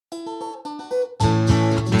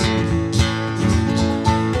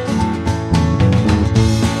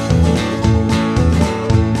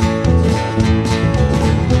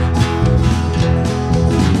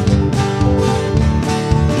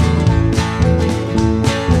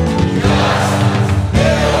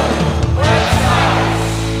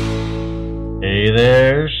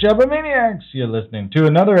Shopomaniacs! You're listening to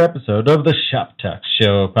another episode of the Shop Talk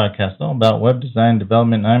Show, a podcast all about web design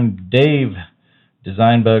development. I'm Dave,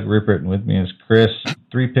 Design Bug Rupert, and with me is Chris,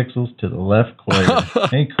 3 pixels to the left, Coyer.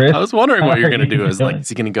 Hey, Chris. I was wondering what you're going to do. Is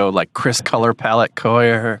he going to go like Chris Color Palette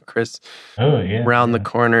Coyer, Chris round the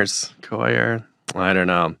corners Coyer? I don't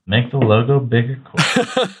know. Make the logo bigger,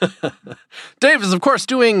 Coyer. Dave is, of course,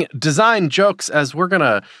 doing design jokes as we're going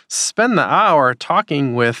to spend the hour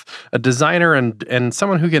talking with a designer and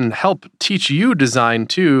someone who can help teach you design,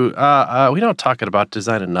 too. We don't talk about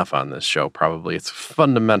design enough on this show, probably. It's a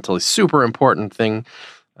fundamentally super important thing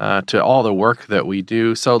to all the work that we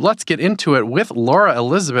do. So let's get into it with Laura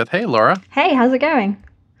Elizabeth. Hey, Laura. Hey, how's it going?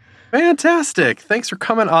 Fantastic. Thanks for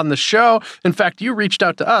coming on the show. In fact, you reached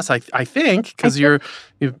out to us, I think, because and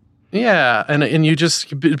you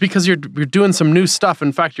just, because you're doing some new stuff.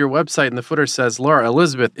 In fact, your website in the footer says Laura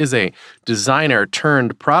Elizabeth is a designer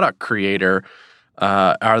turned product creator.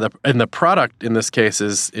 And the product in this case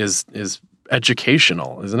is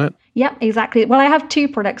educational, isn't it? Yep, exactly. Well, I have 2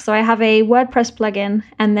 products. So I have a WordPress plugin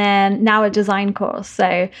and then now a design course.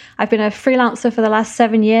 So I've been a freelancer for the last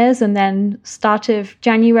 7 years, and then start of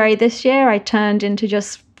January this year, I turned into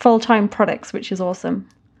just full-time products, which is awesome.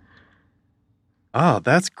 Oh,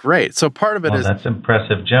 that's great. So part of it is that's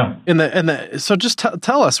impressive jump. So just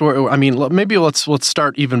tell us. Maybe let's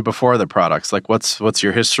start even before the products. Like, what's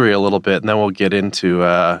your history a little bit, and then we'll get into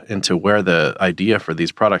where the idea for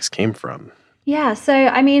these products came from. Yeah, so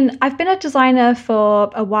I've been a designer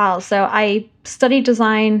for a while. So I studied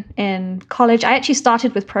design in college. I actually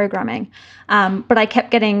started with programming, but I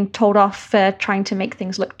kept getting told off for trying to make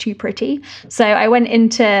things look too pretty. So I went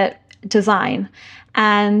into design,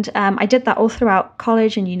 and I did that all throughout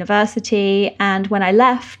college and university. And when I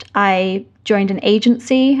left, I joined an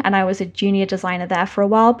agency, and I was a junior designer there for a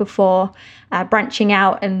while before branching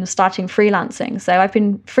out and starting freelancing. So I've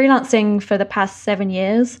been freelancing for the past 7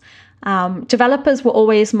 years. Developers were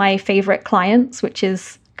always my favorite clients, which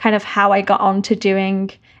is kind of how I got on to doing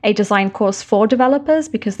a design course for developers,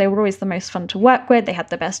 because they were always the most fun to work with. They had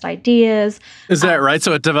the best ideas. Is that right?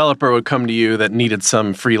 So a developer would come to you that needed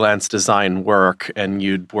some freelance design work, and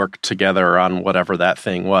you'd work together on whatever that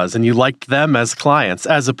thing was, and you liked them as clients,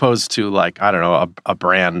 as opposed to, like, I don't know, a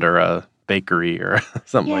brand or a bakery or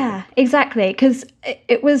something like that. Yeah, exactly. Because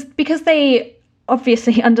they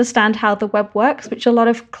obviously understand how the web works, which a lot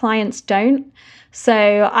of clients don't. So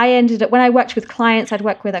I ended up, when I worked with clients, I'd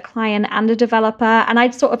work with a client and a developer, and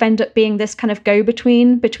I'd sort of end up being this kind of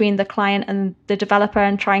go-between between the client and the developer,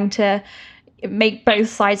 and trying to make both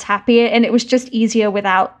sides happy. And it was just easier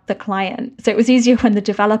without the client. So it was easier when the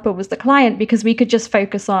developer was the client, because we could just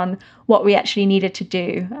focus on what we actually needed to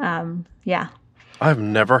do. I've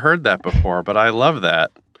never heard that before, but I love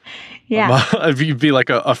that. Yeah. If you'd be like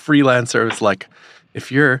a freelancer, it's like,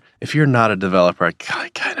 if you're not a developer, I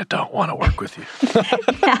kind of don't want to work with you.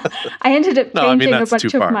 Yeah, I ended up changing a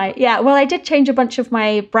bunch of my. Yeah, well, I did change a bunch of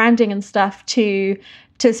my branding and stuff to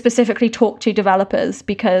specifically talk to developers,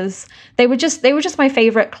 because they were just my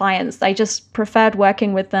favorite clients. I just preferred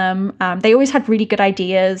working with them. They always had really good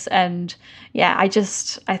ideas, and yeah, I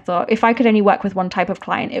thought if I could only work with one type of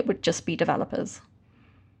client, it would just be developers.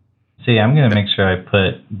 See, I'm going to make sure I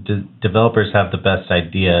put developers have the best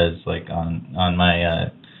ideas, like on my,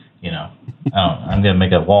 I'm going to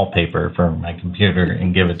make a wallpaper for my computer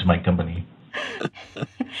and give it to my company.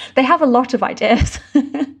 They have a lot of ideas.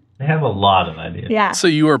 They have a lot of ideas. Yeah. So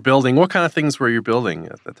you were building, what kind of things were you building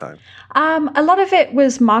at the time? A lot of it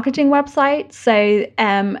was marketing websites. So,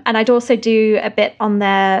 and I'd also do a bit on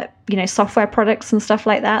their, software products and stuff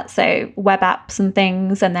like that. So web apps and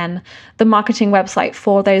things, and then the marketing website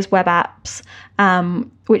for those web apps,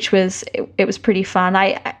 which was, it was pretty fun.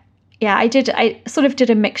 I sort of did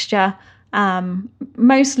a mixture,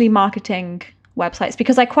 mostly marketing websites,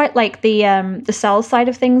 because I quite like the sales side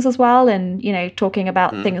of things as well, and talking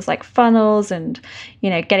about things like funnels and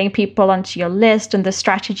getting people onto your list and the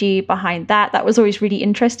strategy behind that. That was always really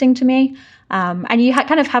interesting to me, and you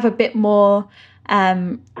kind of have a bit more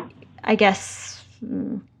I guess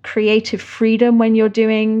creative freedom when you're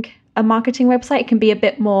doing a marketing website. It can be a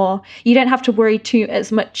bit more, you don't have to worry too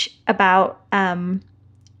as much about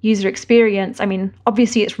user experience. I mean,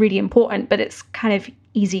 obviously it's really important, but it's kind of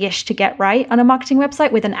easy-ish to get right on a marketing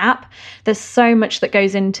website. With an app, there's so much that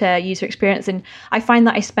goes into user experience, and I find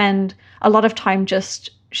that I spend a lot of time just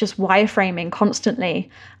wireframing constantly,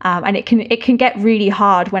 and it can get really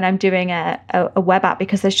hard when I'm doing a web app,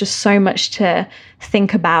 because there's just so much to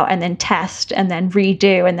think about and then test and then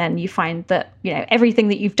redo, and then you find that everything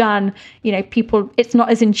that you've done, it's not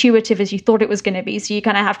as intuitive as you thought it was going to be, so you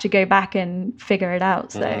kind of have to go back and figure it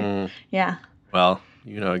out. So yeah. Well,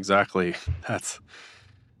 You know exactly.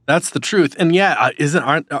 That's the truth. And yeah,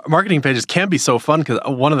 aren't marketing pages can be so fun because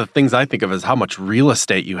one of the things I think of is how much real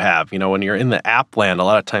estate you have. You know, when you're in the app land, a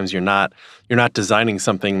lot of times you're not designing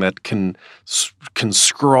something that can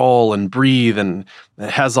scroll and breathe and it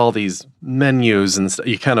has all these menus and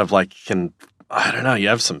you kind of like can, I don't know, you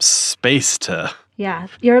have some space to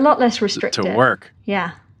you're a lot less restricted to work.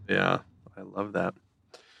 Yeah, I love that.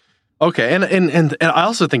 Okay, and I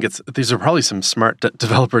also think these are probably some smart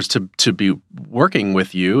developers to be working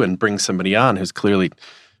with you and bring somebody on who's clearly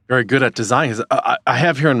very good at design. I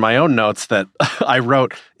have here in my own notes that I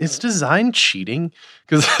wrote, is design cheating?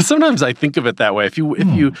 Because sometimes I think of it that way. If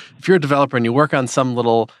you're a developer and you work on some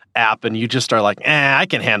little app and you just are like, I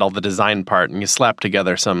can handle the design part, and you slap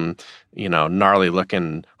together some, gnarly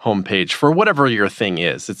looking homepage for whatever your thing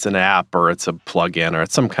is. It's an app or it's a plugin or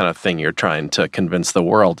it's some kind of thing you're trying to convince the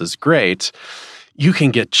world is great. You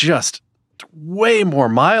can get just way more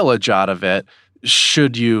mileage out of it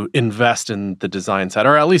should you invest in the design side,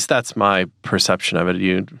 or at least that's my perception of it. Do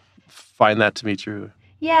you find that to be true?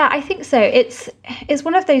 Yeah, I think so. It's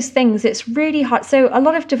one of those things. It's really hard. So a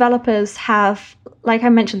lot of developers have, like I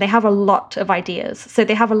mentioned, they have a lot of ideas. So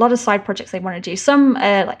they have a lot of side projects they want to do. Some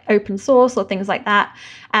are like open source or things like that.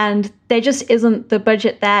 And there just isn't the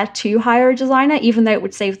budget there to hire a designer, even though it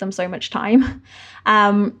would save them so much time.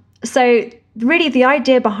 So really the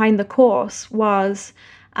idea behind the course was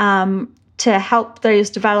to help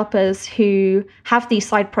those developers who have these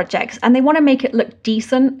side projects and they want to make it look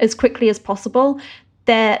decent as quickly as possible.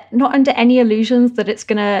 They're not under any illusions that it's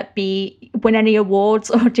going to win any awards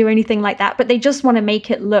or do anything like that, but they just want to make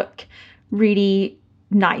it look really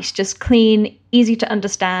nice, just clean, easy to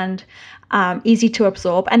understand, easy to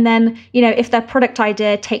absorb. And then, if their product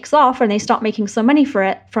idea takes off and they start making some money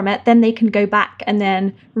from it, then they can go back and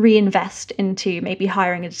then reinvest into maybe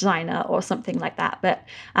hiring a designer or something like that. But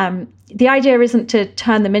the idea isn't to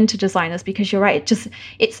turn them into designers, because you're right.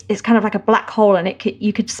 It's kind of like a black hole, and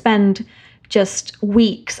you could spend just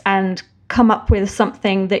weeks and come up with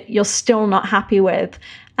something that you're still not happy with.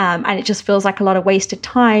 And it just feels like a lot of wasted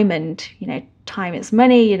time, and, time is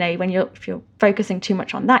money. If you're focusing too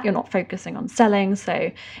much on that, you're not focusing on selling.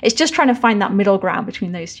 So it's just trying to find that middle ground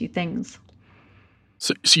between those two things.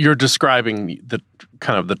 So you're describing the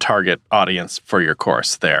kind of the target audience for your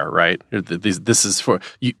course there, right? This is for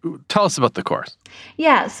you. Tell us about the course.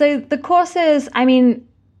 Yeah. So the course is,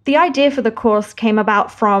 the idea for the course came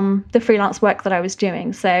about from the freelance work that I was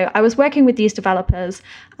doing. So I was working with these developers.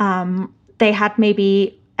 They had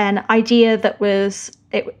maybe an idea that was,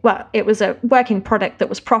 it was a working product that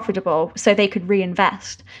was profitable, so they could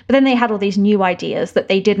reinvest. But then they had all these new ideas that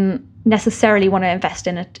they didn't necessarily want to invest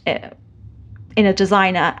in a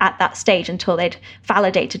designer at that stage until they'd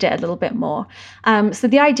validated it a little bit more. So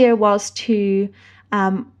the idea was to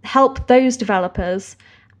help those developers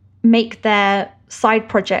make their side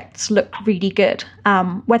projects look really good,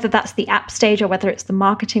 whether that's the app stage or whether it's the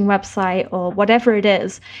marketing website or whatever it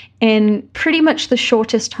is, in pretty much the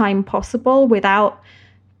shortest time possible without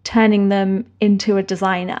turning them into a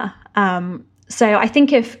designer. So I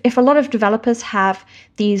think if a lot of developers have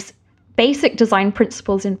these basic design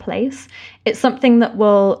principles in place, it's something that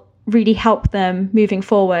will really help them moving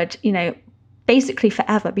forward, basically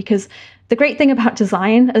forever. Because the great thing about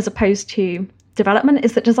design, as opposed to development,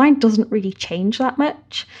 is that design doesn't really change that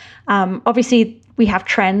much. Obviously, we have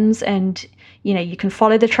trends, and you can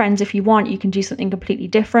follow the trends if you want. You can do something completely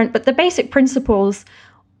different, but the basic principles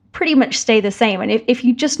pretty much stay the same. And if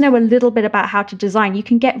you just know a little bit about how to design, you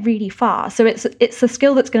can get really far. So it's a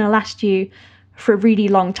skill that's going to last you for a really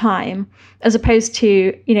long time, as opposed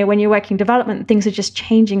to when you're working development, things are just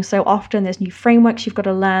changing so often. There's new frameworks you've got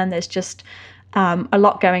to learn. There's just a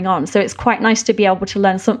lot going on. So it's quite nice to be able to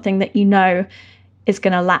learn something that is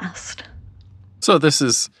going to last. So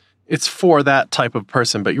it's for that type of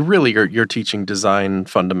person, but you're teaching design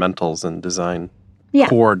fundamentals and design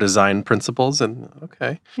core design principles, and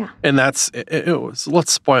and that's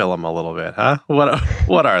let's spoil them a little bit, huh?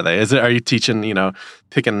 What are they? Are you teaching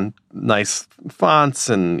picking nice fonts,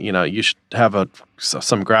 and you should have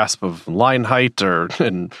some grasp of line height,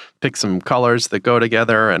 and pick some colors that go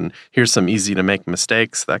together, and here's some easy to make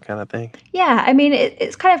mistakes, that kind of thing? Yeah,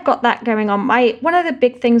 it's kind of got that going on. One of the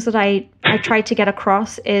big things that I try to get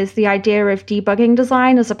across is the idea of debugging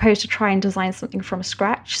design, as opposed to try and design something from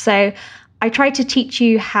scratch. So I try to teach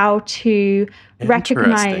you how to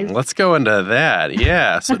recognize. Let's go into that.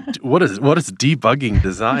 Yeah. So what does debugging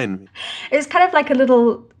design mean? It's kind of like a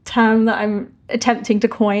little term that I'm attempting to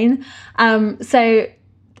coin. So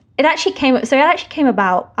it actually came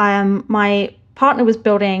about. My partner was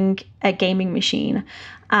building a gaming machine,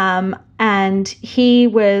 and And he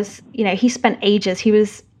was, he spent ages. He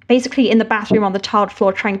was basically in the bathroom on the tiled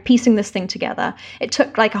floor piecing this thing together. It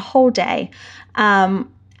took like a whole day.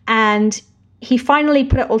 And he finally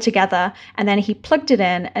put it all together, and then he plugged it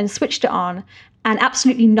in and switched it on, and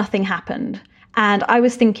absolutely nothing happened. And I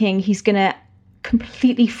was thinking he's going to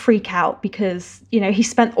completely freak out because, he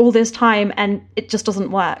spent all this time and it just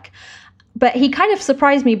doesn't work. But he kind of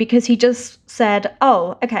surprised me because he just said,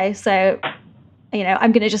 oh, okay, so,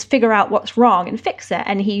 I'm going to just figure out what's wrong and fix it.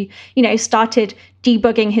 And he, started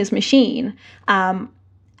debugging his machine. And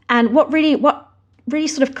what really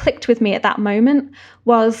sort of clicked with me at that moment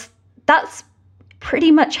was that's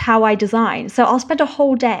pretty much how I design. So I'll spend a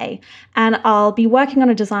whole day and I'll be working on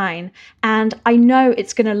a design, and I know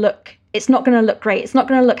it's not going to look great. It's not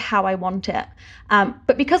going to look how I want it.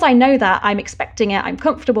 But because I know that, I'm expecting it, I'm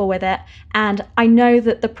comfortable with it, and I know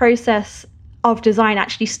that the process of design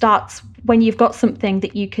actually starts when you've got something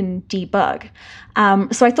that you can debug.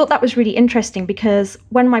 So I thought that was really interesting because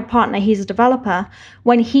when my partner, he's a developer,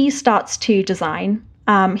 when he starts to design,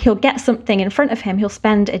 he'll get something in front of him, he'll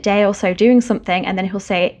spend a day or so doing something, and then he'll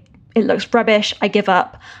say, it looks rubbish, I give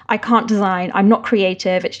up, I can't design, I'm not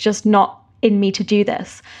creative, it's just not in me to do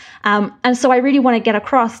this. And so I really want to get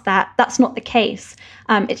across that that's not the case.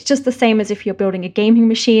 It's just the same as if you're building a gaming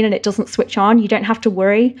machine and it doesn't switch on. You don't have to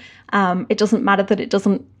worry. It doesn't matter that it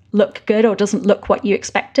doesn't look good or doesn't look what you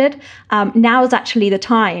expected. Now is actually the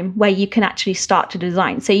time where you can actually start to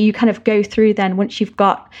design. So you kind of go through then once you've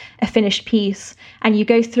got a finished piece, and you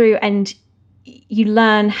go through and you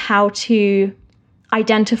learn how to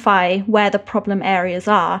identify where the problem areas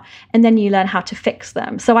are, and then you learn how to fix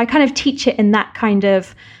them. So I kind of teach it in that kind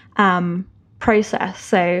of process.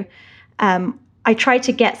 So I try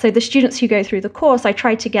to get, so the students who go through the course, I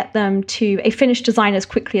try to get them to a finished design as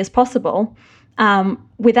quickly as possible,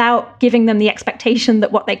 without giving them the expectation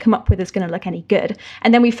that what they come up with is going to look any good.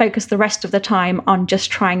 And then we focus the rest of the time on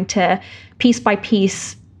just trying to piece by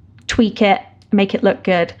piece tweak it, make it look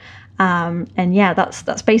good. And yeah,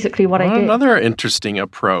 that's basically what I do. Another interesting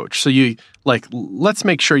approach. So you let's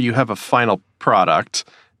make sure you have a final product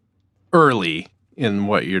early in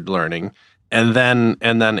what you're learning, and then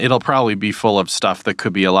it'll probably be full of stuff that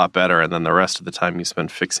could be a lot better, and then the rest of the time you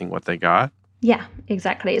spend fixing what they got. Yeah,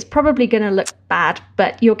 exactly. It's probably going to look bad,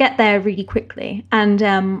 but you'll get there really quickly.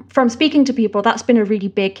 And from speaking to people, that's been a really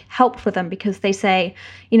big help for them because they say,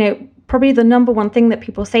 probably the number one thing that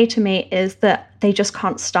people say to me is that they just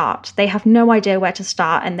can't start. They have no idea where to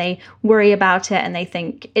start, and they worry about it, and they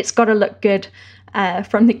think it's got to look good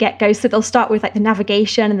from the get-go. So they'll start with like the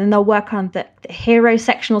navigation, and then they'll work on the hero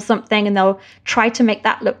section or something, and they'll try to make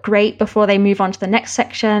that look great before they move on to the next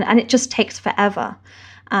section, and it just takes forever.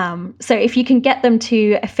 So if you can get them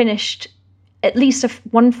to at least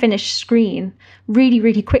one finished screen really,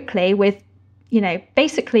 really quickly with,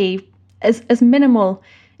 basically as minimal,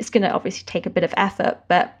 it's going to obviously take a bit of effort,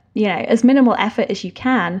 but, as minimal effort as you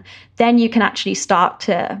can, then you can actually start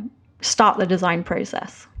the design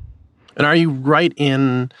process. And are you right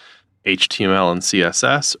in HTML and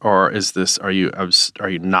CSS, or are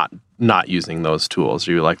you not using those tools?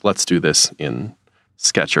 Are you like, let's do this in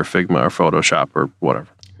Sketch or Figma or Photoshop or whatever?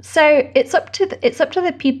 So it's up to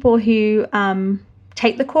the people who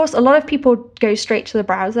take the course. A lot of people go straight to the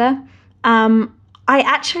browser. I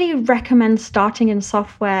actually recommend starting in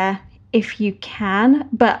software if you can,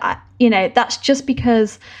 but that's just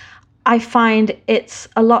because I find it's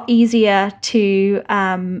a lot easier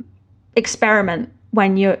to experiment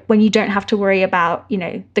when you don't have to worry about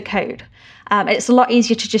the code. It's a lot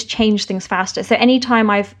easier to just change things faster. So anytime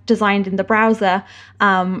I've designed in the browser,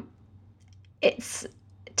 it's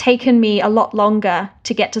taken me a lot longer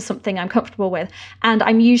to get to something I'm comfortable with, and I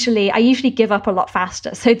usually give up a lot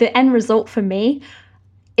faster. So the end result for me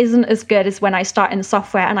isn't as good as when I start in the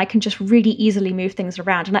software and I can just really easily move things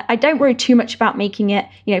around. And I don't worry too much about making it,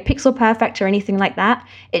 pixel perfect or anything like that.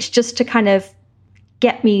 It's just to kind of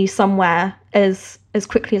get me somewhere as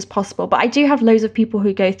quickly as possible. But I do have loads of people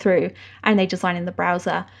who go through and they design in the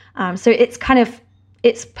browser. So it's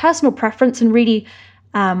personal preference, and really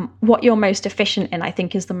what you're most efficient in, I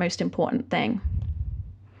think, is the most important thing.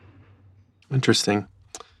 Interesting.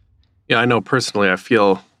 Yeah, I know personally, I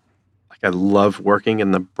feel like I love working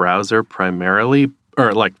in the browser primarily,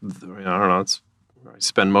 or like, I don't know, I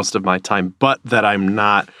spend most of my time, but that I'm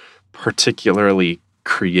not particularly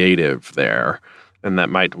creative there. And that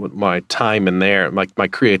my time in there, my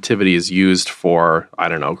creativity is used for, I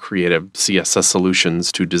don't know, creative CSS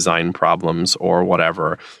solutions to design problems or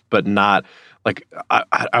whatever, but not like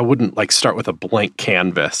I wouldn't like start with a blank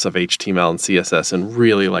canvas of HTML and CSS and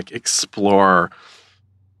really like explore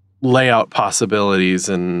layout possibilities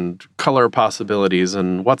and color possibilities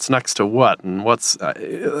and what's next to what and what's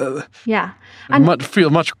and feel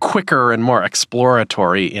much quicker and more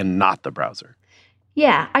exploratory in not the browser.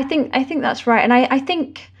 Yeah, I think that's right. And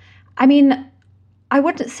I mean, I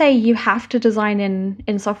wouldn't say you have to design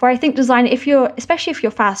in software. I think design, especially if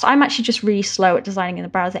you're fast, I'm actually just really slow at designing in the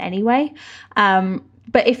browser anyway.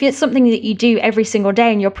 But if it's something that you do every single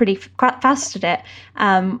day and you're pretty fast at it,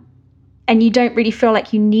 and you don't really feel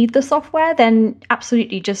like you need the software, then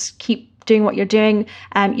absolutely just keep doing what you're doing.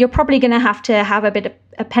 You're probably going to have a bit of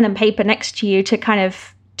a pen and paper next to you to kind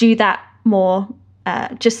of do that more,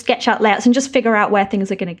 just sketch out layouts and just figure out where things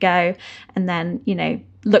are going to go. And then,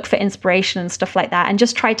 look for inspiration and stuff like that, and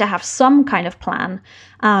just try to have some kind of plan.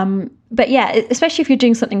 But yeah, especially if you're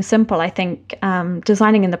doing something simple, I think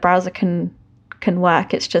designing in the browser can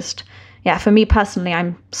work. It's just, for me personally,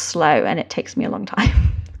 I'm slow and it takes me a long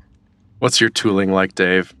time. What's your tooling like,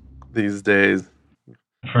 Dave, these days?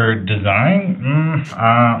 For design?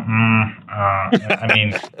 I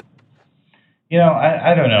mean,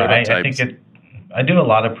 I don't know. I think I do a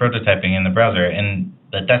lot of prototyping in the browser,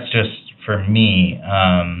 but that's just for me.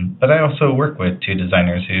 But I also work with two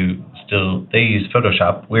designers who they use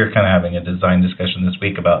Photoshop. We were kind of having a design discussion this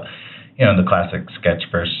week about, the classic Sketch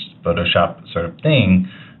versus Photoshop sort of thing.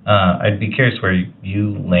 I'd be curious where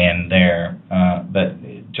you land there, but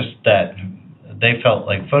just that they felt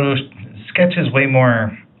like Sketch is way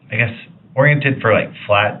more, I guess, oriented for like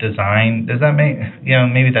flat design. Does that make,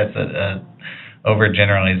 maybe that's a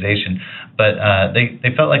overgeneralization, but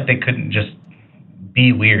they felt like they couldn't just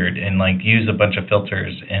be weird and like use a bunch of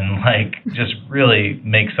filters and like just really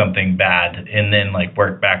make something bad and then like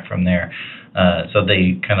work back from there. So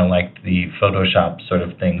they kind of liked the Photoshop sort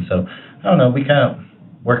of thing. So I don't know, we kind of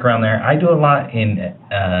work around there. I do a lot in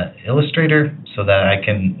Illustrator so that I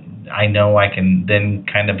can then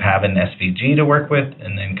kind of have an SVG to work with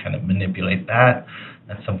and then kind of manipulate that.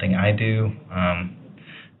 That's something I do.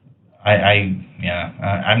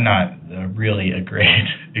 I'm not really a great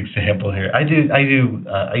example here. I use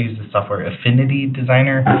the software Affinity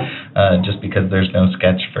Designer just because there's no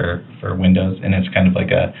Sketch for Windows, and it's kind of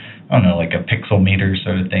like a pixel meter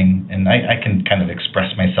sort of thing, and I can kind of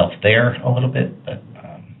express myself there a little bit, but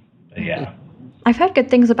yeah. I've heard good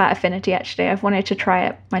things about Affinity, actually. I've wanted to try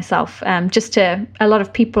it myself. A lot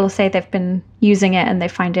of people say they've been using it and they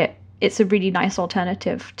find it's a really nice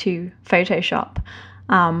alternative to Photoshop.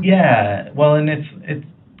 Well, and it's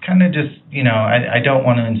kind of just, I don't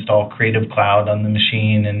want to install Creative Cloud on the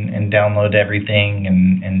machine and download everything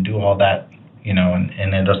and do all that,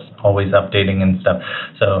 and it's always updating and stuff.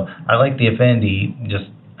 So I like the Affinity, just,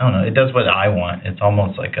 I don't know, it does what I want. It's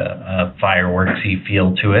almost like a fireworksy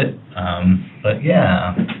feel to it. But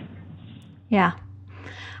yeah. Yeah.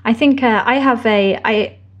 I think I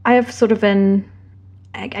have sort of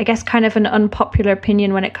I guess kind of an unpopular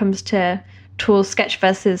opinion when it comes to tools, Sketch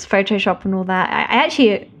versus Photoshop and all that. I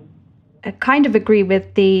actually kind of agree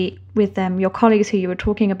with your colleagues who you were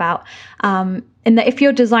talking about, in that if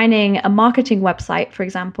you're designing a marketing website, for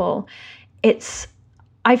example,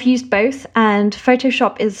 I've used both, and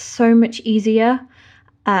Photoshop is so much easier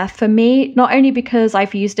for me, not only because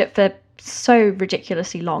I've used it for so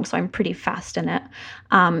ridiculously long, so I'm pretty fast in it,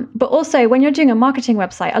 but also when you're doing a marketing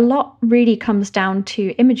website, a lot really comes down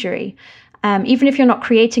to imagery. Even if you're not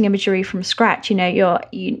creating imagery from scratch, you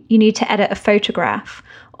need to edit a photograph,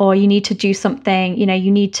 or you need to do something,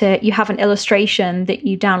 you have an illustration that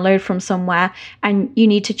you download from somewhere and you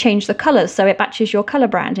need to change the colors so it matches your color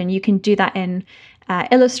brand, and you can do that in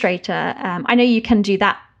Illustrator. I know you can do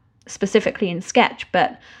that specifically in Sketch,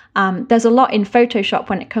 but there's a lot in Photoshop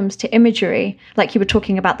when it comes to imagery, like you were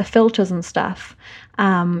talking about the filters and stuff.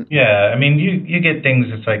 I mean, you get things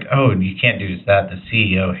that's like, oh, you can't do that. The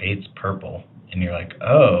CEO hates purple. And you're like,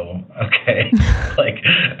 oh, okay. Like,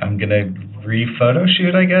 I'm going to re-photo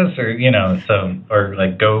shoot, I guess, or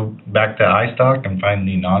like go back to iStock and find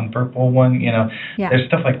the non-purple one, There's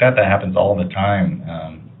stuff like that happens all the time.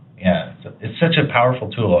 It's such a powerful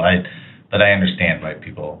tool, but I understand why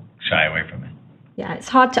people shy away from it. Yeah,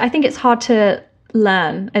 I think it's hard to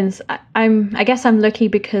learn, and I guess I'm lucky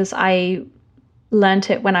because I learned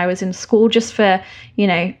it when I was in school, just for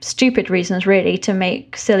stupid reasons, really, to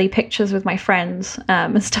make silly pictures with my friends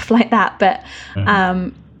and stuff like that. But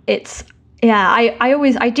I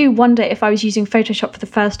do wonder if I was using Photoshop for the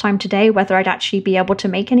first time today, whether I'd actually be able to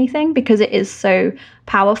make anything, because it is so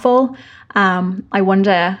powerful. I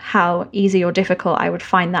wonder how easy or difficult I would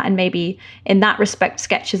find that, and maybe in that respect,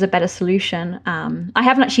 Sketch is a better solution. I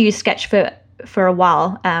haven't actually used Sketch for a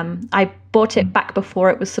while. I bought it back before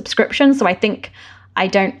it was subscription, so I think I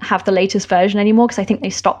don't have the latest version anymore because I think they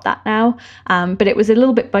stopped that now. But it was a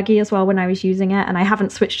little bit buggy as well when I was using it, and I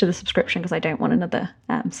haven't switched to the subscription because I don't want another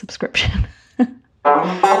subscription.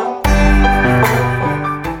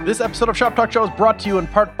 This episode of Shop Talk Show is brought to you in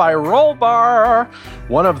part by Rollbar.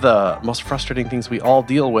 One of the most frustrating things we all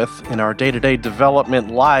deal with in our day-to-day development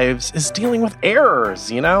lives is dealing with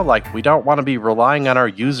errors, Like, we don't want to be relying on our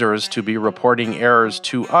users to be reporting errors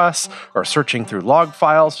to us or searching through log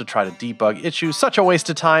files to try to debug issues. Such a waste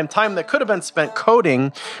of time that could have been spent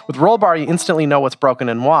coding. With Rollbar, you instantly know what's broken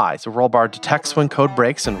and why. So Rollbar detects when code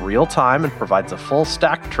breaks in real time and provides a full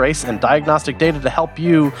stack trace and diagnostic data to help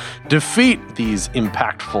you defeat these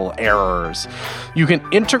impactful errors. You can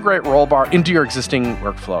integrate Rollbar into your existing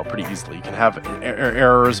workflow pretty easily. You can have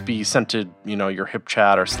errors be sent to, your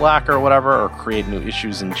HipChat or Slack or whatever, or create new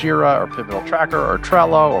issues in Jira or Pivotal Tracker or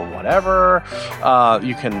Trello or whatever.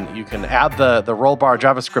 You can add the Rollbar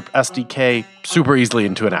JavaScript SDK super easily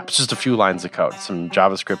into an app. It's just a few lines of code, some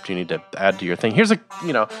JavaScript you need to add to your thing. Here's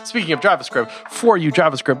speaking of JavaScript, for you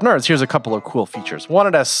JavaScript nerds, here's a couple of cool features. One,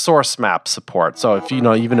 it has source map support. So if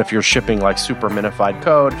even if you're shipping like super minified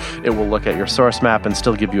code, it will look at your source map and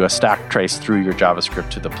still give you a stack trace through your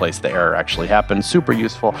JavaScript to the place the error actually happened. Super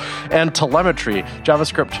useful. And telemetry.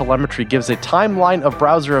 JavaScript telemetry gives a timeline of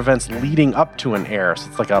browser events leading up to an error. So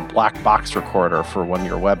it's like a black box recorder for when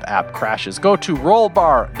your web app crashes. Go to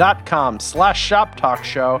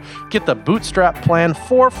rollbar.com/shoptalkshow. Get the Bootstrap plan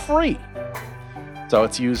for free. So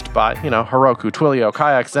it's used by, Heroku, Twilio,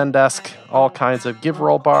 Kayak, Zendesk, all kinds of. Give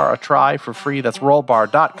Rollbar a try for free. That's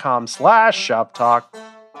rollbar.com/shoptalk.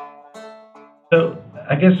 So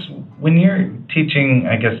I guess when you're teaching,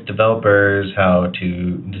 developers how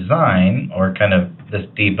to design or kind of this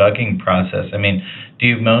debugging process, do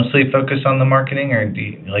you mostly focus on the marketing, or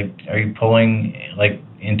are you pulling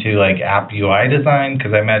into app UI design?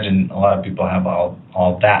 Because I imagine a lot of people have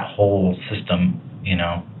all that whole system,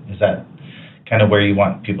 is that kind of where you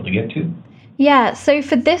want people to get to? Yeah, so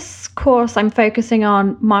for this course, I'm focusing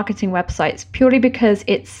on marketing websites purely because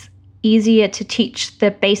it's easier to teach the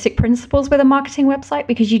basic principles with a marketing website,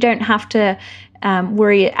 because you don't have to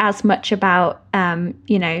worry as much about,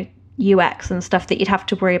 UX and stuff that you'd have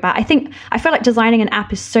to worry about. I feel like designing an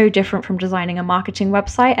app is so different from designing a marketing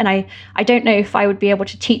website, and I don't know if I would be able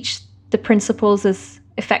to teach the principles as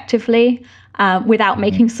effectively without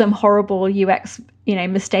making some horrible UX,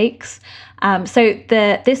 mistakes. So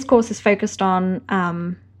this course is focused on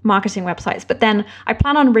marketing websites, but then I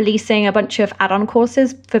plan on releasing a bunch of add-on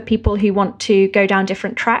courses for people who want to go down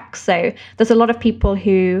different tracks. So there's a lot of people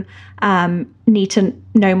who need to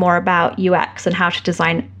know more about UX and how to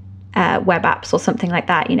design web apps or something like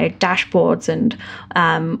that, dashboards and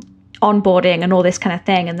onboarding and all this kind of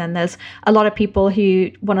thing. And then there's a lot of people who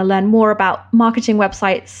want to learn more about marketing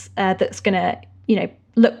websites that's going to,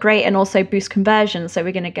 look great and also boost conversion. So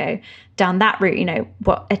we're going to go down that route,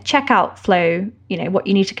 what a checkout flow, what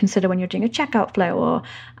you need to consider when you're doing a checkout flow, or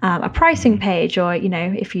a pricing page, or,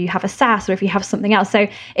 if you have a SaaS or if you have something else. So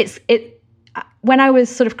when I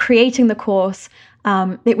was sort of creating the course,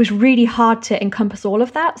 it was really hard to encompass all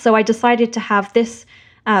of that. So I decided to have this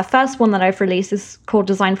first one that I've released is called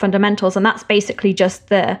Design Fundamentals, and that's basically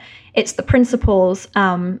just it's the principles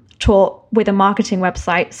taught with a marketing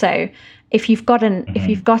website. So if you've got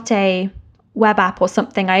a web app or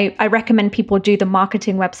something, I recommend people do the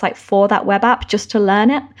marketing website for that web app just to learn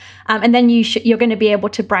it, and then you're going to be able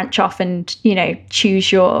to branch off and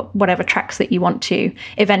choose your whatever tracks that you want to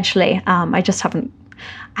eventually. I just haven't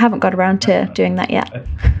got around to doing that yet.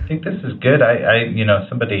 I think this is good.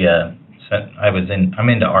 Somebody I'm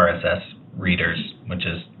into RSS readers, which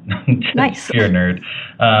is nice. You're a nerd.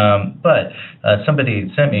 But somebody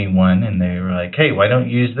sent me one, and they were like, "Hey, why don't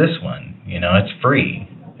you use this one? It's free.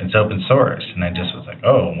 It's open source." And I just was like,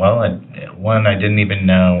 "Oh, well, I didn't even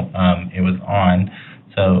know it was on."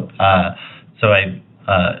 So I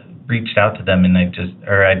reached out to them, and I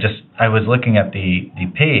was looking at the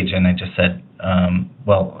page, and I just said,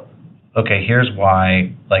 well, okay, here's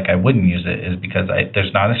why I wouldn't use it, is because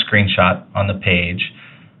there's not a screenshot on the page.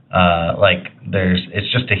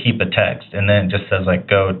 It's just a heap of text, and then it just says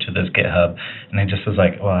go to this GitHub, and I just was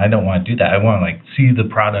like, well, I don't want to do that. I want to see the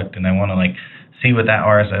product, and I want to see what that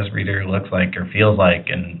RSS reader looks like or feels like,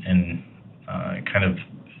 and kind of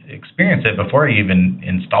experience it before I even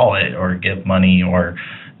install it or give money or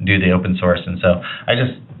do the open source. And so I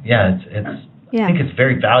just, I think it's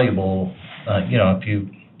very valuable. If you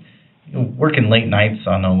working late nights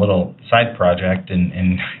on a little side project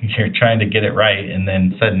and you're trying to get it right, and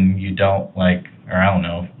then sudden you don't or I don't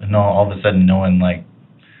know, and all of a sudden no one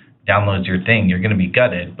downloads your thing, you're going to be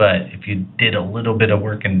gutted. But if you did a little bit of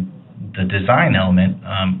work and the design element,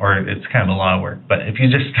 or it's kind of a lot of work, but if you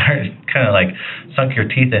just start kind of like sunk your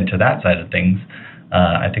teeth into that side of things,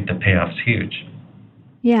 I think the payoff's huge.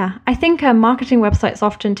 Yeah, I think marketing websites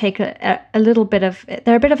often take a little bit of,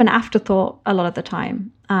 they're a bit of an afterthought a lot of the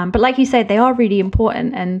time. But like you said, they are really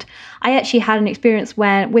important. And I actually had an experience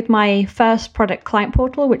with my first product, Client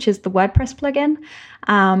Portal, which is the WordPress plugin.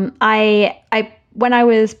 When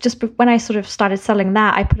I sort of started selling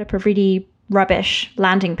that, I put up a really rubbish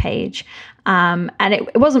landing page. And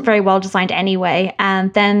it wasn't very well designed anyway.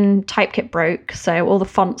 And then Typekit broke. So all the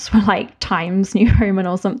fonts were like Times New Roman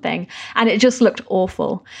or something. And it just looked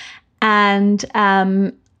awful. And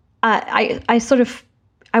I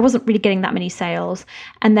wasn't really getting that many sales.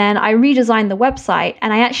 And then I redesigned the website,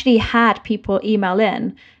 and I actually had people email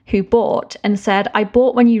in who bought and said, I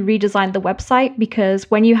bought when you redesigned the website, because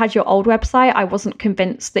when you had your old website, I wasn't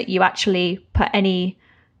convinced that you actually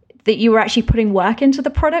that you were actually putting work into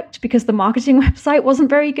the product, because the marketing website wasn't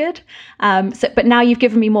very good. But now you've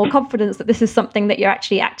given me more confidence that this is something that you're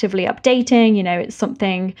actually actively updating. You know, it's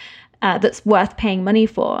something that's worth paying money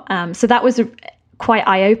for. So that was quite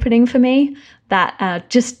eye-opening for me, that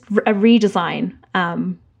just a redesign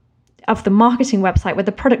of the marketing website where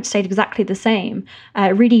the product stayed exactly the same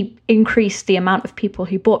really increased the amount of people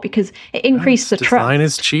who bought, because it increased the trust. Design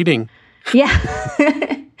is cheating. Yeah,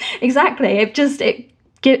 exactly.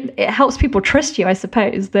 It helps people trust you, I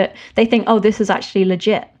suppose, that they think, oh, this is actually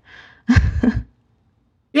legit.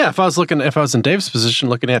 Yeah, if I was in Dave's position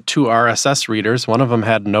looking at 2 RSS readers, one of them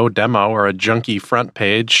had no demo or a junky front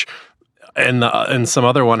page, and some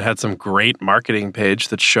other one had some great marketing page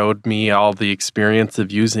that showed me all the experience of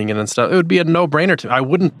using it and stuff, it would be a no-brainer to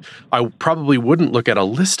me. I probably wouldn't look at a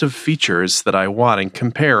list of features that I want and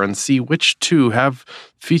compare and see which 2 have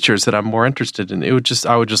features that I'm more interested in. I would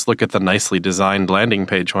just look at the nicely designed landing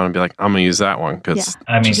page one and be like, I'm going to use that one, because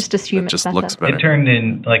just assume it looks better. It turned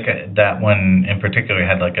in that one in particular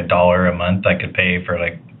had like $1 a month I could pay for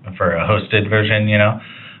a hosted version, you know.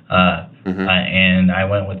 And I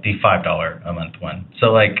went with the $5 a month one.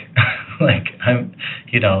 So I'm,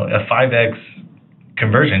 a 5x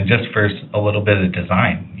conversion just for a little bit of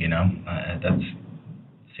design, you know, that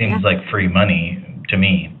seems like free money to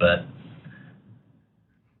me, but.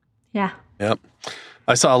 Yeah. Yep.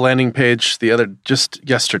 I saw a landing page just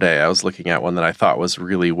yesterday. I was looking at one that I thought was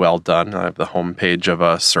really well done. I have the homepage of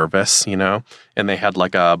a service, you know, and they had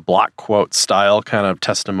like a block quote style kind of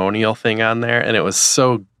testimonial thing on there. And it was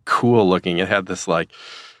so cool looking. It had this like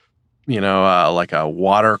a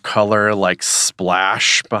watercolor like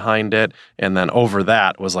splash behind it, and then over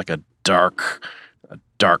that was like a dark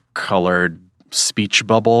colored speech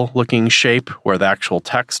bubble looking shape where the actual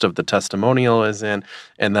text of the testimonial is in.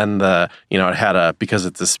 And then it had because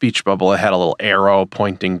it's a speech bubble, it had a little arrow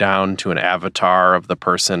pointing down to an avatar of the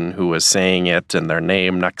person who was saying it and their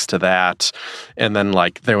name next to that. And then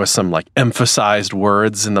there was some emphasized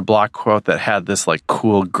words in the block quote that had this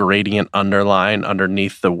cool gradient underline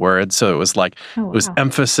underneath the words. So it was it was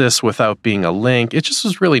emphasis without being a link. It just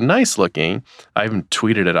was really nice looking. I even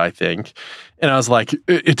tweeted it, I think. And I was like,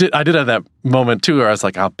 I did have that moment too where I was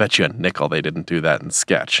like, I'll bet you a nickel they didn't do that in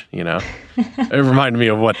Sketch, you know? It reminded me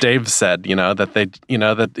of what Dave said, you know, that that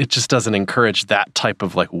it just doesn't encourage that type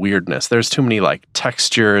of weirdness. There's too many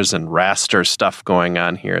textures and raster stuff going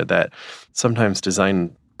on here that sometimes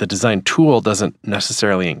the design tool doesn't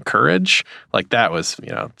necessarily encourage. That was,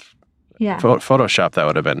 Photoshop, that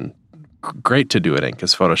would have been great to do it in,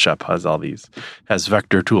 because Photoshop has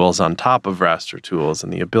vector tools on top of raster tools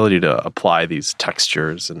and the ability to apply these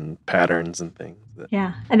textures and patterns and things.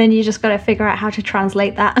 And then you just got to figure out how to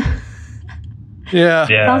translate that. Yeah.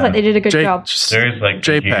 Sounds like they did a good job. There's a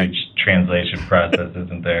huge translation process,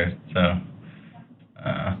 isn't there? So,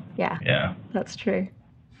 yeah, that's true.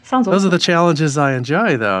 Sounds awesome. Those are the challenges I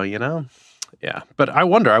enjoy, though, you know? Yeah, but I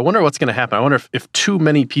wonder what's going to happen. I wonder if too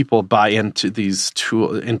many people buy into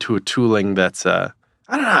into a tooling that's I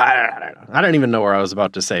don't know. I don't even know where I was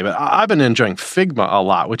about to say, but I've been enjoying Figma a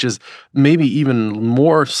lot, which is maybe even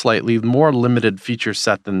slightly more limited feature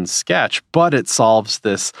set than Sketch, but it solves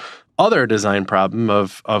this other design problem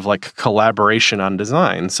of collaboration on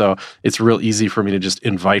design. So it's real easy for me to just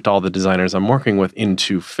invite all the designers I'm working with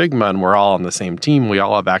into Figma, and we're all on the same team. We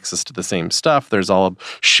all have access to the same stuff. There's all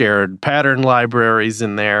shared pattern libraries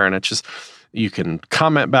in there, and it's just, you can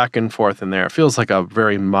comment back and forth in there. It feels like a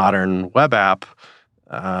very modern web app.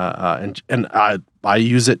 And I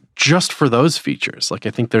use it just for those features. I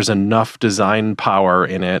think there's enough design power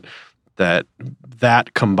in it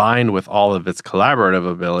that combined with all of its collaborative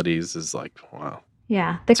abilities is wow.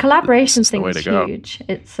 Yeah, the collaboration thing is huge.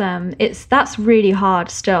 It's that's really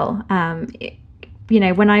hard still.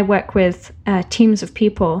 when I work with teams of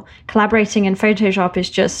people, collaborating in Photoshop is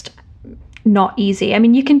just not easy. I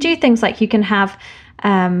mean, you can do things like you can have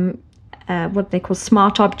what they call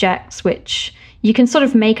smart objects, which you can sort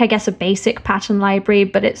of make, I guess, a basic pattern library,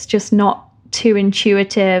 but it's just not too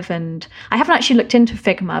intuitive. And I haven't actually looked into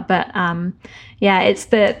Figma, but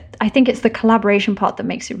I think it's the collaboration part that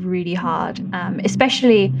makes it really hard,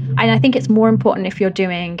 especially, and I think it's more important if you're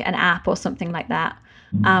doing an app or something like that.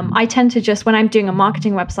 I tend to just, when I'm doing a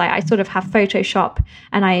marketing website, I sort of have Photoshop,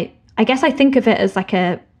 and I guess I think of it as like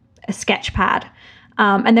a sketch pad.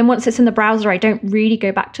 And then once it's in the browser, I don't really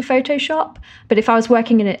go back to Photoshop. But if I was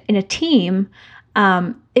working in a team,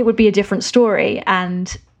 it would be a different story.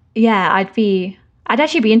 And yeah, I'd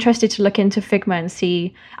actually be interested to look into Figma and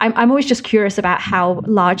see. I'm always just curious about how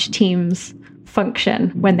large teams function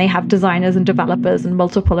when they have designers and developers and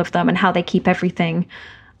multiple of them, and how they keep everything.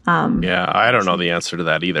 I don't know the answer to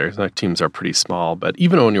that either. Like, teams are pretty small, but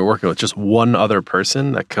even when you're working with just one other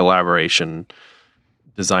person, that collaboration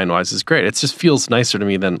design-wise is great. It just feels nicer to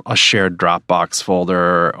me than a shared Dropbox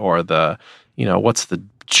folder or the, what's the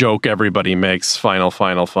joke everybody makes, final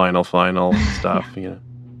stuff, Yeah,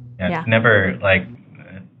 it's never like,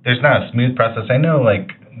 there's not a smooth process. I know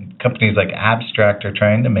like companies like Abstract are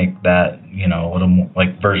trying to make that, a little more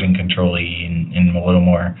like version control-y and a little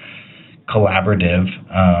more collaborative.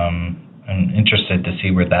 I'm interested to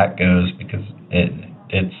see where that goes, because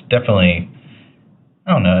it's definitely,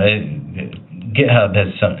 I don't know, GitHub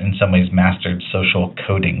has in some ways mastered social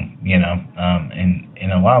coding, and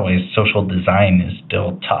in a lot of ways, social design is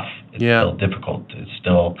still tough. It's still difficult. It's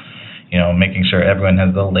still, making sure everyone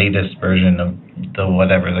has the latest version of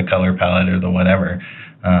the color palette or the whatever.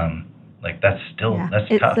 That's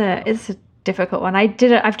tough. It's a difficult one. I've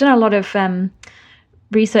done a lot of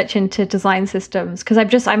research into design systems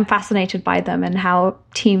because I'm fascinated by them and how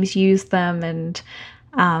teams use them, and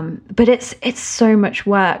but it's so much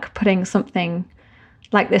work putting something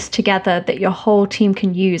like this together that your whole team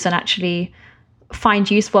can use and actually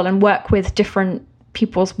find useful and work with different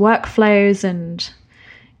people's workflows. And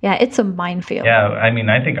it's a minefield. I mean,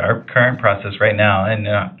 I think our current process right now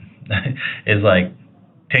is like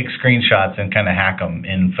take screenshots and kind of hack them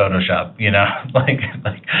in Photoshop,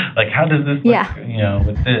 like how does this look,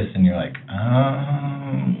 with this? And you're like,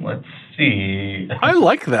 let's see. I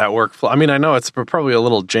like that workflow. I mean, I know it's probably a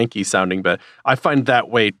little janky sounding, but I find that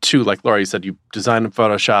way too. Like Laura, you said, you design in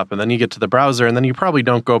Photoshop and then you get to the browser and then you probably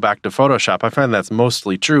don't go back to Photoshop. I find that's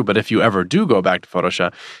mostly true, but if you ever do go back to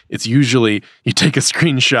Photoshop, it's usually you take a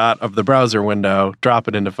screenshot of the browser window, drop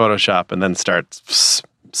it into Photoshop, and then start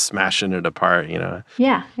smashing it apart,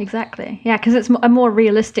 Yeah, exactly. Yeah, because it's a more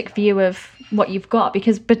realistic view of what you've got,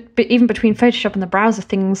 because but even between Photoshop and the browser,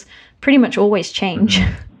 things pretty much always change.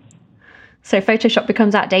 Mm-hmm. So Photoshop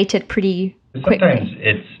becomes outdated pretty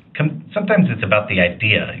quickly. Sometimes it's about the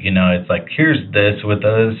idea, it's like, here's this with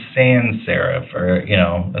a sans serif or,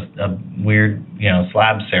 a weird,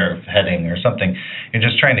 slab serif heading or something. You're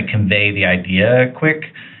just trying to convey the idea quick,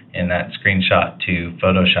 and that screenshot to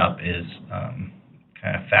Photoshop is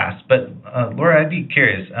kind of fast. But Laura, I'd be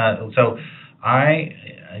curious. So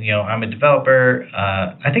I'm a developer.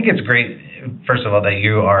 I think it's great, first of all, that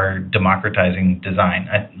you are democratizing design.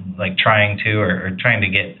 Trying to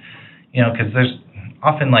get, because there's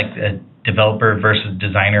often like a developer versus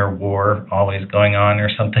designer war always going on or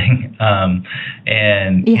something. And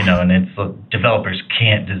it's developers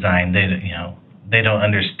can't design. They don't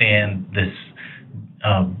understand this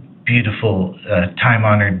beautiful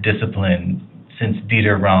time-honored discipline since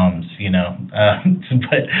Dieter Rams,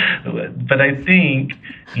 but I think,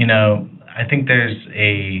 I think there's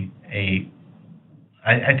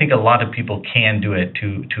I think a lot of people can do it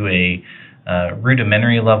to a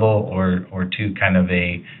rudimentary level or to kind of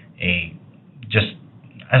a just,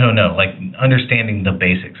 I don't know, like understanding the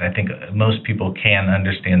basics. I think most people can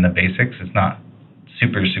understand the basics. It's not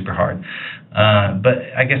super, super hard.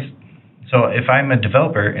 But I guess, so if I'm a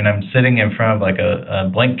developer and I'm sitting in front of like a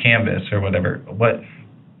blank canvas or whatever, what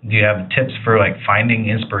do you have tips for like finding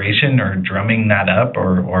inspiration or drumming that up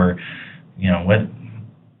or what?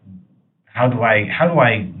 How do I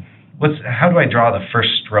draw the first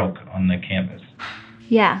stroke on the canvas?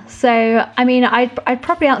 Yeah, so I mean, I'd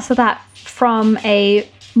probably answer that from a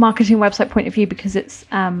marketing website point of view because it's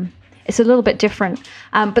a little bit different.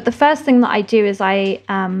 But the first thing that I do is I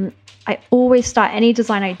always start any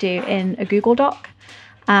design I do in a Google Doc.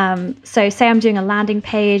 So say I'm doing a landing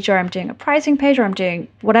page or I'm doing a pricing page or I'm doing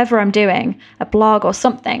whatever I'm doing, a blog or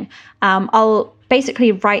something, I'll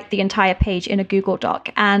basically write the entire page in a Google Doc.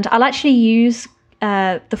 And I'll actually use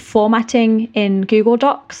the formatting in Google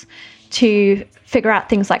Docs to figure out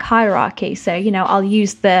things like hierarchy. So, I'll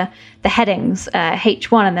use the headings,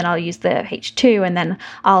 H1, and then I'll use the H2, and then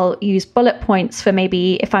I'll use bullet points for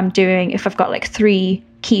maybe if I've got like 3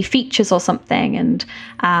 key features or something, and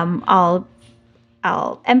I'll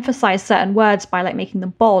emphasize certain words by like making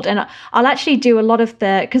them bold. And I'll actually do a lot of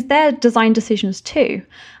because they're design decisions too.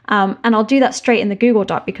 And I'll do that straight in the Google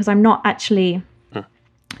Doc, because I'm not actually,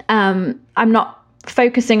 I'm not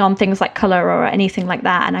focusing on things like color or anything like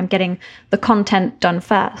that, and I'm getting the content done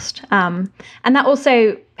first. And that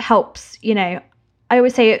also helps, I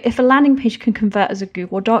always say if a landing page can convert as a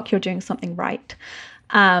Google Doc, you're doing something right.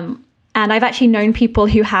 And I've actually known people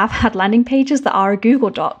who have had landing pages that are a Google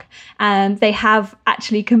Doc, and they have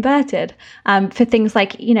actually converted for things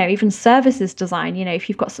like, even services design. If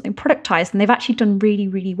you've got something productized, and they've actually done really,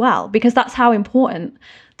 really well, because that's how important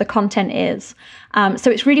the content is.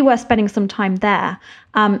 So it's really worth spending some time there.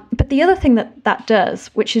 But the other thing that does,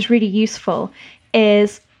 which is really useful,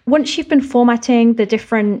 is once you've been formatting the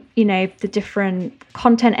different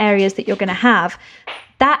content areas that you're going to have,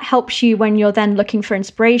 that helps you when you're then looking for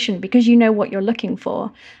inspiration, because you know what you're looking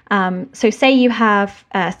for. So say you have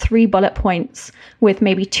 3 bullet points with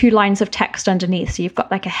maybe 2 lines of text underneath. So you've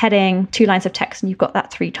got like a heading, 2 lines of text, and you've got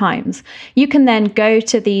that 3 times. You can then go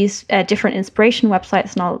to these different inspiration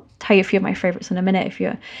websites, and I'll tell you a few of my favorites in a minute if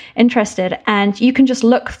you're interested. And you can just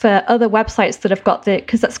look for other websites that have got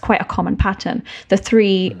because that's quite a common pattern, the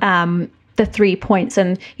 3 points.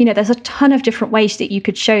 And there's a ton of different ways that you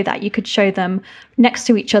could show that. You could show them next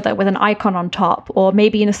to each other with an icon on top, or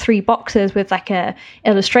maybe in 3 boxes with like a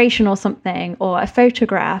illustration or something, or a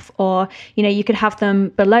photograph, or you could have them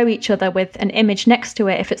below each other with an image next to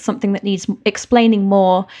it if it's something that needs explaining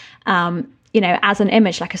more, as an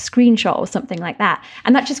image, like a screenshot or something like that.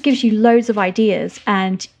 And that just gives you loads of ideas,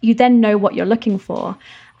 and you then know what you're looking for.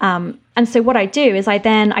 And so what I do is I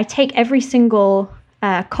take every single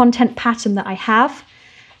content pattern that I have,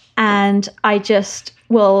 and I just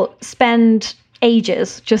will spend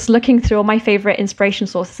ages just looking through all my favorite inspiration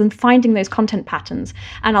sources and finding those content patterns,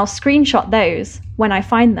 and I'll screenshot those when I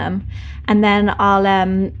find them, and then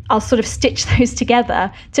I'll sort of stitch those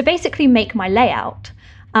together to basically make my layout.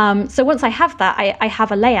 So once I have that, I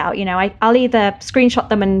have a layout. I'll either screenshot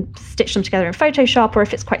them and stitch them together in Photoshop, or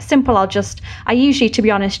if it's quite simple, I usually, to be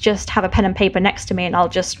honest, just have a pen and paper next to me, and I'll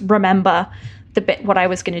just remember the bit what I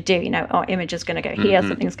was going to do. Image is going to go here,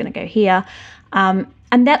 something's going to go here,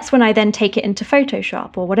 and that's when I then take it into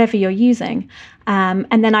Photoshop or whatever you're using,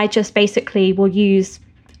 and then I just basically will use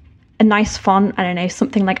a nice font. I don't know,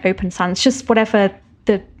 something like Open Sans, just whatever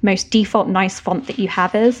the most default nice font that you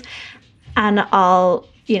have is, and I'll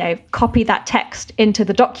copy that text into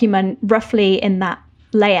the document roughly in that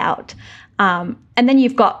layout, and then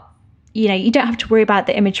you've got you don't have to worry about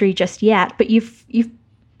the imagery just yet, but you've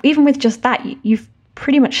even with just that, you've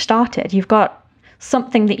pretty much started. You've got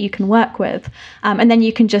something that you can work with. And then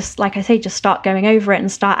you can just, like I say, just start going over it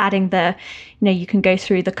and start adding you can go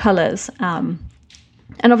through the colors. And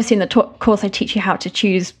obviously in the course, I teach you how to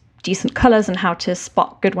choose decent colors and how to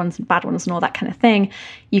spot good ones and bad ones and all that kind of thing.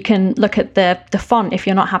 You can look at the font. If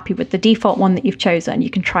you're not happy with the default one that you've chosen, you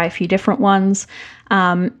can try a few different ones.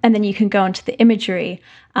 And then you can go into the imagery,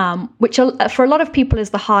 which for a lot of people is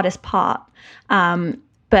the hardest part.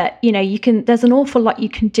 But there's an awful lot you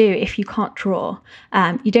can do if you can't draw.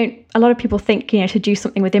 A lot of people think, to do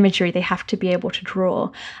something with imagery, they have to be able to draw.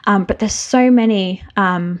 But there's so many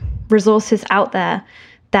resources out there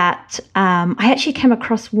that I actually came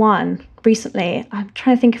across one recently. I'm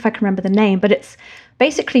trying to think if I can remember the name, but it's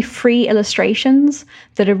basically free illustrations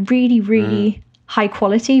that are really, really high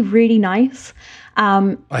quality, really nice.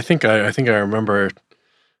 I think I remember.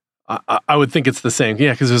 I would think it's the same,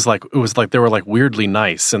 because it was like they were like weirdly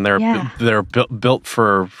nice, and they're built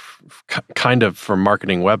for kind of for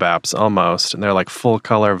marketing web apps almost, and they're like full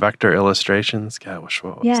color vector illustrations.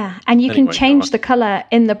 And you can change the color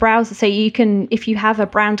in the browser, so you can, if you have a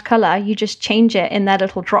brand color, you just change it in that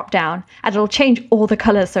little drop down, and it'll change all the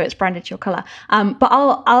colors so it's branded to your color. But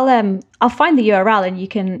I'll find the URL, and you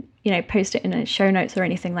can post it in a show notes or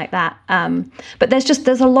anything like that. But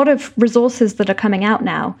there's a lot of resources that are coming out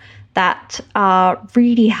now that are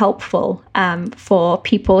really helpful for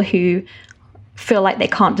people who feel like they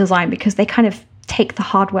can't design, because they kind of take the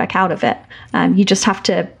hard work out of it. You just have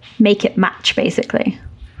to make it match, basically.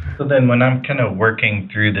 So then when I'm kind of working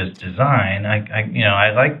through this design,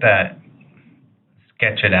 I like that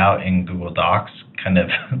sketch it out in Google Docs, kind of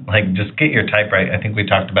like just get your type right. I think we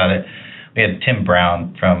talked about it. We had Tim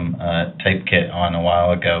Brown from Typekit on a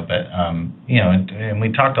while ago, but and we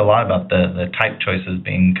talked a lot about the type choices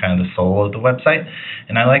being kind of the soul of the website.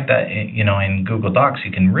 And I like that, in Google Docs,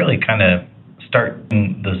 you can really kind of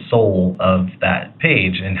starting the soul of that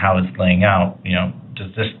page and how it's laying out.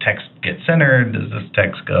 Does this text get centered? Does this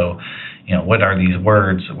text go, what are these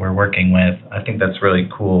words we're working with? I think that's really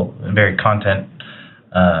cool, very content,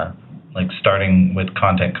 like starting with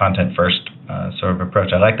content first sort of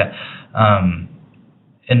approach. I like that.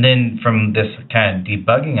 And then from this kind of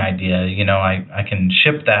debugging idea, I can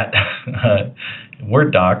ship that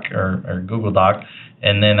Word doc or Google Doc,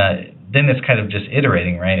 and then it's kind of just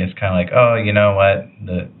iterating, right? It's kind of like, oh, you know what,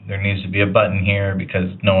 there needs to be a button here because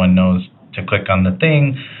no one knows to click on the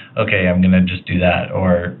thing. Okay, I'm going to just do that.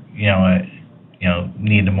 Or,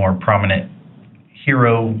 need a more prominent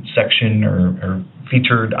hero section or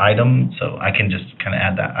featured item, so I can just kind of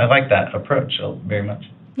add that. I like that approach very much.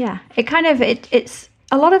 Yeah, it's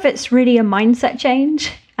a lot of it's really a mindset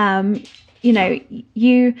change. And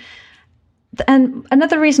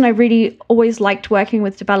another reason I really always liked working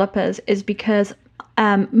with developers is because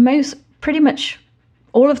pretty much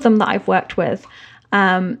all of them that I've worked with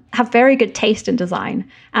have very good taste in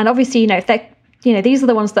design. And obviously, these are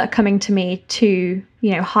the ones that are coming to me to,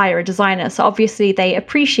 hire a designer. So obviously they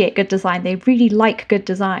appreciate good design. They really like good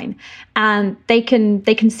design, and they can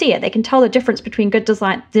see it. They can tell the difference between good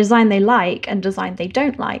design they like and design they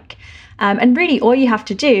don't like. And really all you have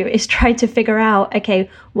to do is try to figure out, okay,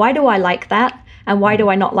 why do I like that? And why do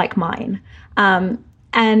I not like mine?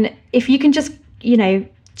 And if you can just,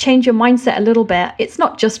 change your mindset a little bit. It's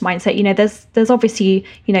not just mindset, there's obviously,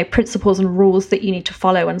 principles and rules that you need to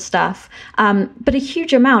follow and stuff. But a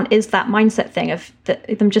huge amount is that mindset thing of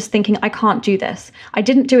them just thinking, I can't do this. I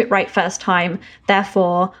didn't do it right first time,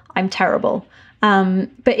 therefore I'm terrible. But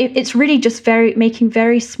it's really just making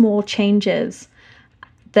very small changes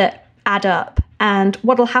that add up. And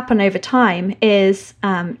what will happen over time is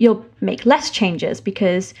you'll make less changes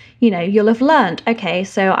because, you'll have learned, okay,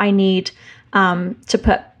 so I need to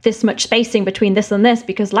put this much spacing between this and this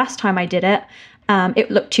because last time I did it, it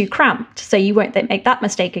looked too cramped. So you won't make that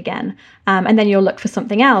mistake again. And then you'll look for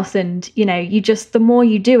something else. And, the more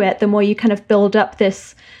you do it, the more you kind of build up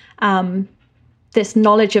this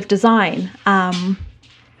knowledge of design,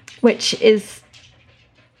 which is,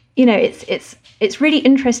 it's really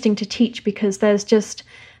interesting to teach because there's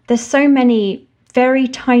so many very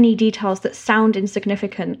tiny details that sound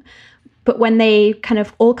insignificant, but when they kind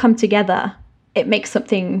of all come together, it makes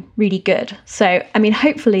something really good. So,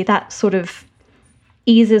 hopefully that sort of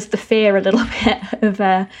eases the fear a little bit of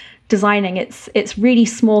designing. It's really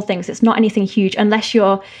small things. It's not anything huge unless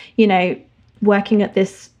you're, working at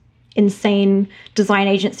this insane design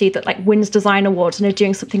agency that like wins design awards and are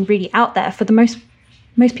doing something really out there. For the most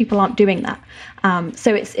people aren't doing that.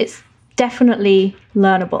 So it's definitely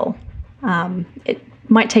learnable. It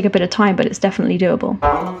might take a bit of time, but it's definitely doable.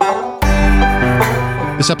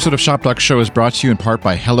 This episode of Shop Talk Show is brought to you in part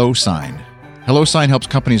by HelloSign. HelloSign helps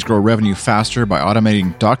companies grow revenue faster by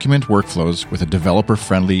automating document workflows with a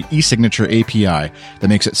developer-friendly e-signature API that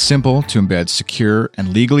makes it simple to embed secure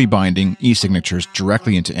and legally binding e-signatures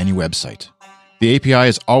directly into any website. The API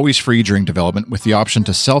is always free during development with the option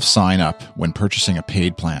to self-sign up when purchasing a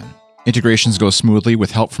paid plan. Integrations go smoothly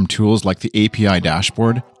with help from tools like the API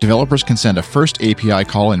dashboard. Developers can send a first API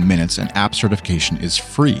call in minutes and app certification is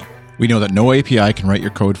free. We know that no API can write your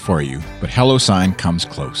code for you, but HelloSign comes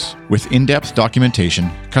close. With in-depth documentation,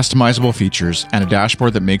 customizable features, and a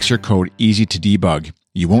dashboard that makes your code easy to debug,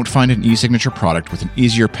 you won't find an e-signature product with an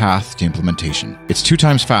easier path to implementation. It's 2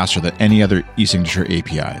 times faster than any other e-signature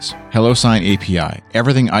APIs. HelloSign API,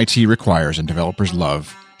 everything IT requires and developers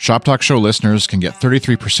love. Shop Talk Show listeners can get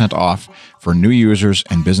 33% off for new users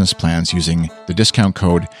and business plans using the discount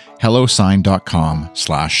code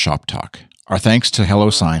hellosign.com/shoptalk. Our thanks to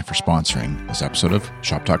HelloSign for sponsoring this episode of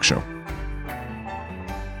Shop Talk Show.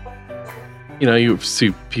 You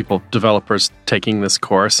see developers taking this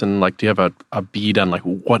course, and like, do you have a bead on like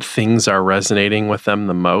what things are resonating with them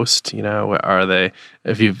the most?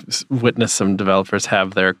 If you've witnessed some developers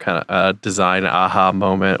have their kind of design aha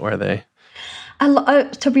moment where they...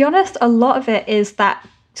 To be honest, a lot of it is that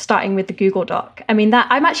starting with the Google Doc. I'm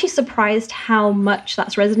actually surprised how much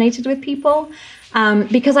that's resonated with people.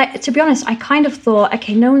 Because to be honest, I kind of thought,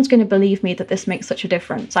 okay, no one's going to believe me that this makes such a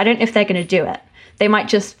difference. I don't know if they're going to do it. They might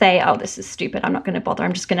just say, oh, this is stupid. I'm not going to bother.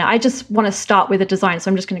 I just want to start with a design.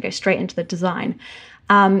 So I'm just going to go straight into the design.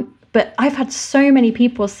 But I've had so many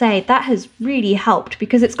people say that has really helped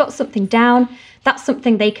because it's got something down. That's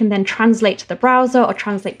something they can then translate to the browser or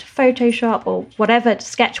translate to Photoshop or whatever, to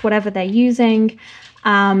Sketch, whatever they're using.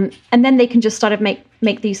 And then they can just sort of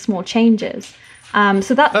make these small changes.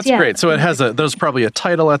 So that's great. So it has there's probably a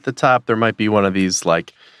title at the top. There might be one of these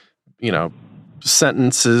like,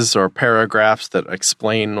 sentences or paragraphs that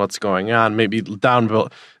explain what's going on. Maybe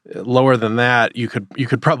lower than that, you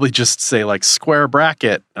could probably just say like square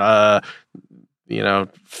bracket,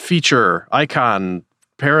 feature, icon,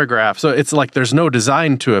 paragraph. So it's like there's no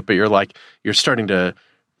design to it, but you're starting to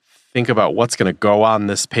think about what's going to go on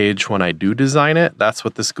this page when I do design it. That's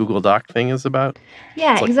what this Google Doc thing is about.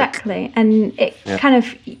 Yeah, like exactly. And it kind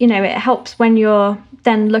of, it helps when you're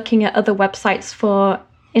then looking at other websites for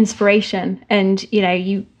inspiration, and you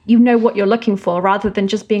know what you're looking for, rather than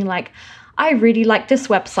just being like, I really like this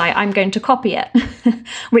website, I'm going to copy it,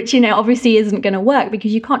 which obviously isn't going to work,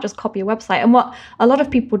 because you can't just copy a website. And what a lot of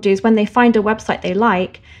people do is when they find a website they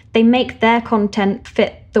like, they make their content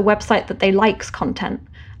fit the website that they like's content,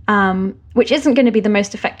 which isn't going to be the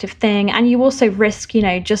most effective thing. And you also risk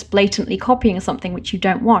just blatantly copying something which you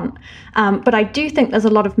don't want. But I do think there's a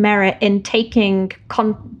lot of merit in taking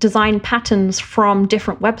design patterns from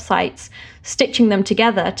different websites, stitching them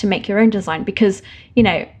together to make your own design, because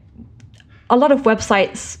a lot of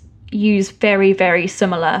websites use very, very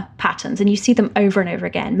similar patterns, and you see them over and over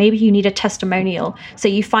again. Maybe you need a testimonial, so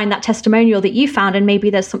you find that testimonial that you found, and maybe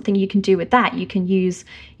there's something you can do with that. You can use,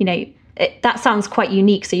 that sounds quite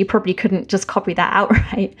unique, so you probably couldn't just copy that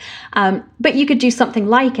outright. But you could do something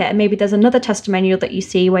like it, and maybe there's another testimonial that you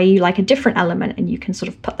see where you like a different element, and you can sort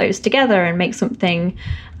of put those together and make something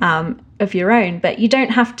of your own. But you don't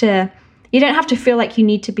have to feel like you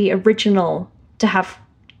need to be original to have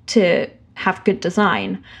good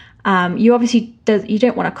design. You obviously you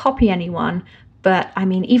don't want to copy anyone, but I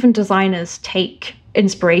mean, even designers take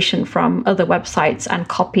inspiration from other websites and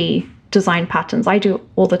copy design patterns. I do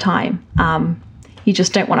all the time. You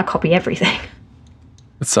just don't want to copy everything.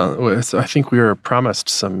 I think we were promised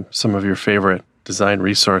some of your favorite design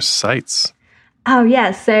resource sites. Oh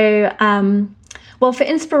yeah, so well, for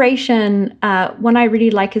inspiration, one I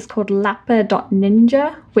really like is called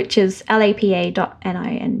lapa.ninja, which is lapa.ninga.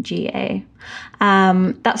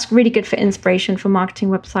 That's really good for inspiration for marketing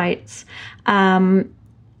websites.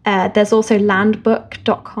 There's also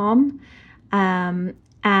landbook.com.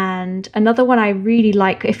 And another one I really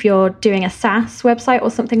like if you're doing a SaaS website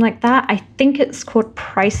or something like that, I think it's called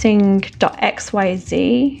pricing.xyz.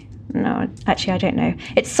 No, actually, I don't know.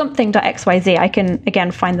 It's something.xyz. I can,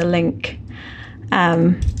 again, find the link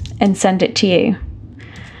and send it to you.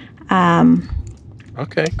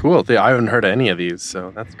 Okay, cool. I haven't heard of any of these,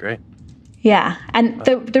 so that's great. Yeah, and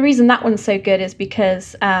the reason that one's so good is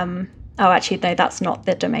because... actually, no, that's not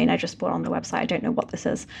the domain I just bought on the website. I don't know what this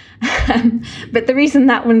is. But the reason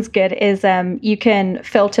that one's good is you can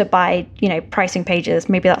filter by, pricing pages.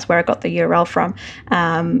 Maybe that's where I got the URL from.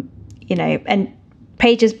 And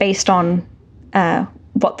pages based on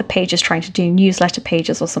what the page is trying to do, newsletter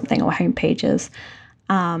pages or something, or home pages.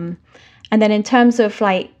 And then in terms of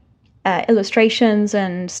illustrations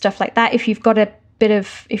and stuff like that, if you've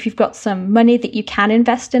got some money that you can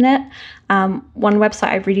invest in it, one website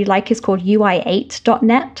I really like is called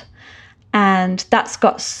ui8.net, and that's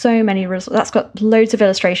got that's got loads of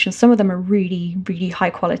illustrations. Some of them are really, really high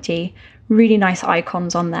quality, really nice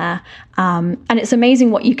icons on there, and it's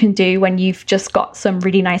amazing what you can do when you've just got some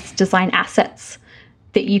really nice design assets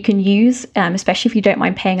that you can use, especially if you don't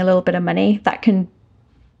mind paying a little bit of money. That can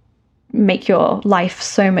make your life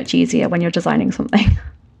so much easier when you're designing something.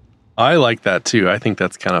 I like that too. I think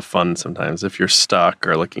that's kind of fun sometimes if you're stuck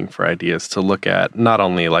or looking for ideas to look at, not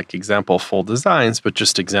only like example full designs, but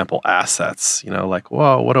just example assets, like,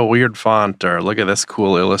 whoa, what a weird font, or look at this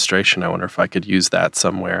cool illustration. I wonder if I could use that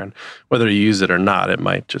somewhere. And whether you use it or not, it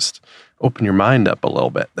might just open your mind up a little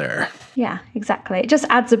bit there. Yeah, exactly. It just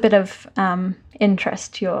adds a bit of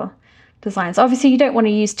interest to your designs. Obviously, you don't want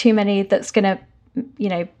to use too many that's going to,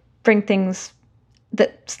 bring things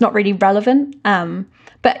that's not really relevant.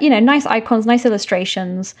 But nice icons, nice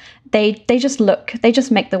illustrations. They just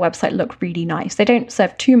make the website look really nice. They don't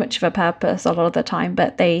serve too much of a purpose a lot of the time,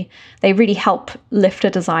 but they really help lift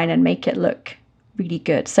a design and make it look really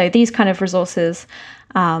good. So these kind of resources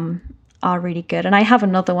are really good. And I have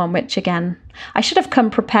another one, which again, I should have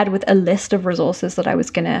come prepared with a list of resources that I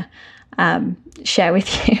was going to share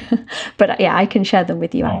with you. But yeah, I can share them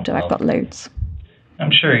with you after. I've got loads.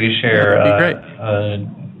 I'm sure you share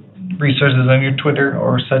resources on your Twitter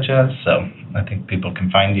or such as, so I think people can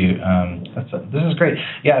find you. This is great.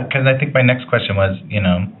 Yeah, because I think my next question was,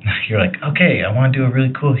 you're like, okay, I want to do a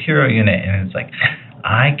really cool hero unit, and it's like,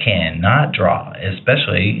 I cannot draw,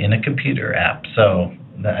 especially in a computer app. So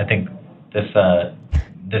I think this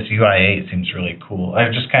UI8 seems really cool. I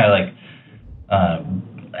just kind of like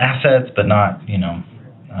assets, but not,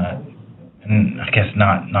 and I guess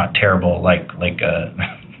not terrible like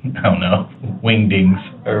I don't know,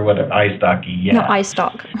 Wingdings or whatever, iStocky. Yeah. Not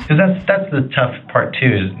iStock. Because that's the tough part too,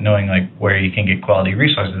 is knowing like where you can get quality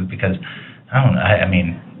resources. Because I don't know. I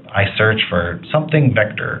mean, I search for something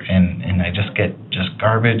vector, and I just get just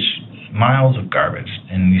garbage, miles of garbage,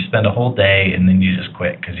 and you spend a whole day, and then you just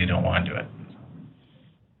quit because you don't want to do it.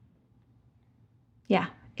 Yeah,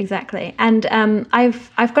 exactly. And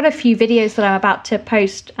I've got a few videos that I'm about to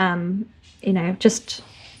post, just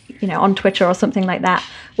on Twitter or something like that,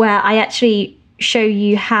 where I actually show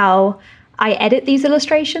you how I edit these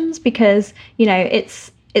illustrations, because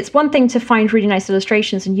it's one thing to find really nice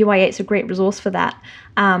illustrations, and UI8's a great resource for that.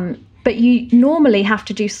 But you normally have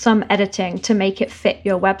to do some editing to make it fit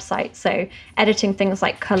your website. So editing things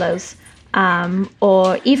like colors,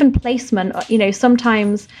 or even placement.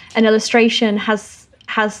 Sometimes an illustration has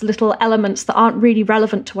little elements that aren't really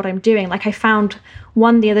relevant to what I'm doing. Like I found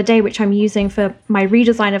one the other day, which I'm using for my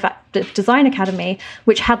redesign of Design Academy,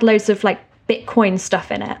 which had loads of like Bitcoin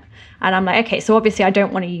stuff in it. And I'm like, okay, so obviously I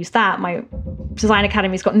don't want to use that. My Design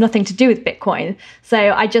Academy's got nothing to do with Bitcoin. So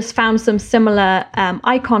I just found some similar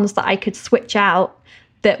icons that I could switch out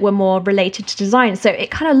that were more related to design. So it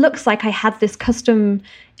kind of looks like I had this custom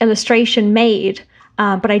illustration made,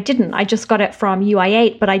 but I didn't. I just got it from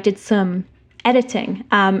UI8, but I did some editing.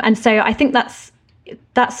 And so I think that's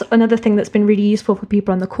another thing that's been really useful for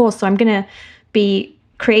people on the course. So I'm going to be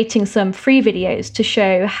creating some free videos to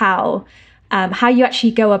show how you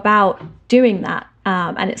actually go about doing that.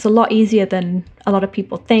 And it's a lot easier than a lot of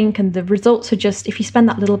people think. And the results are just, if you spend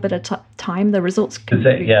that little bit of time, the results can be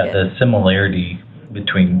really good. The similarity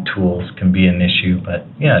between tools can be an issue. But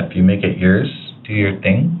yeah, if you make it yours, do your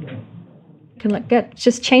thing. It can look good.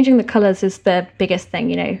 Just changing the colors is the biggest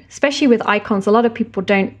thing, especially with icons. A lot of people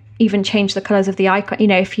don't even change the colors of the icon.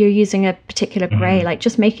 If you're using a particular gray, like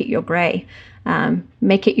just make it your gray.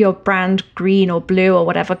 Make it your brand green or blue or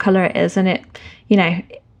whatever color it is, and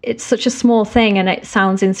it's such a small thing and it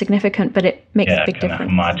sounds insignificant, but it makes a big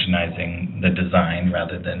difference. Homogenizing the design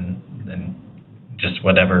rather than just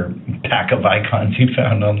whatever pack of icons you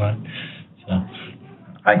found online. So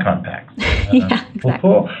icon packs. Yeah, exactly. Well,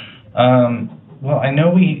 cool. Well, I know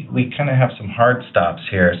we kind of have some hard stops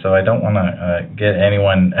here, so I don't want to get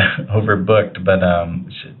anyone overbooked, but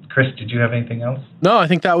Chris, did you have anything else? No, I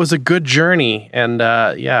think that was a good journey, and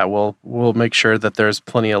we'll make sure that there's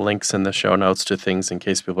plenty of links in the show notes to things in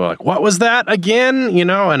case people are like, what was that again?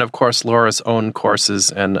 And of course, Laura's own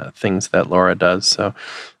courses and things that Laura does. So,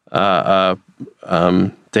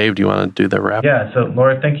 Dave, do you want to do the wrap? Yeah, so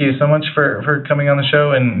Laura, thank you so much for coming on the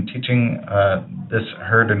show and teaching this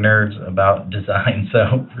herd of nerds about design.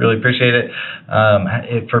 So really appreciate it.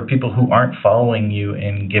 For people who aren't following you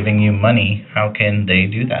and giving you money, how can they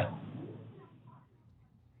do that?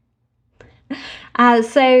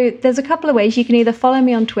 So there's a couple of ways. You can either follow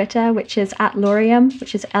me on Twitter, which is @Laurium,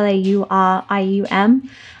 which is LAURIUM.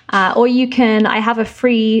 Or I have a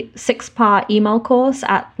free 6-part email course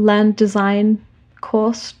at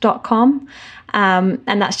learndesigncourse.com.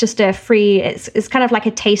 And that's just a free, it's kind of like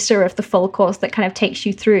a taster of the full course that kind of takes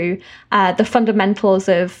you through the fundamentals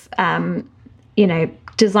of,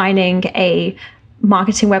 designing a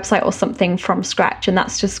marketing website or something from scratch. And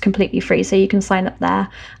that's just completely free. So you can sign up there.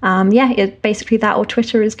 Basically that or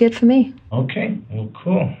Twitter is good for me. Okay, well,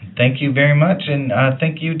 cool. Thank you very much. And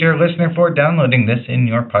thank you, dear listener, for downloading this in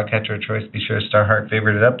your podcatcher of choice. Be sure to star heart,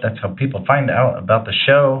 favorite it up. That's how people find out about the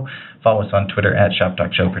show. Follow us on Twitter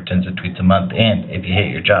 @ShopTalkShow for tens of tweets a month. And if you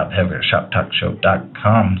hate your job, head over to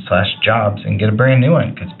shoptalkshow.com/jobs and get a brand new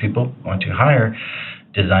one, because people want to hire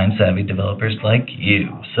design-savvy developers like you.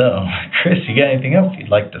 So, Chris, you got anything else you'd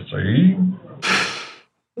like to say?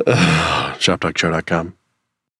 ShopTalkShow.com.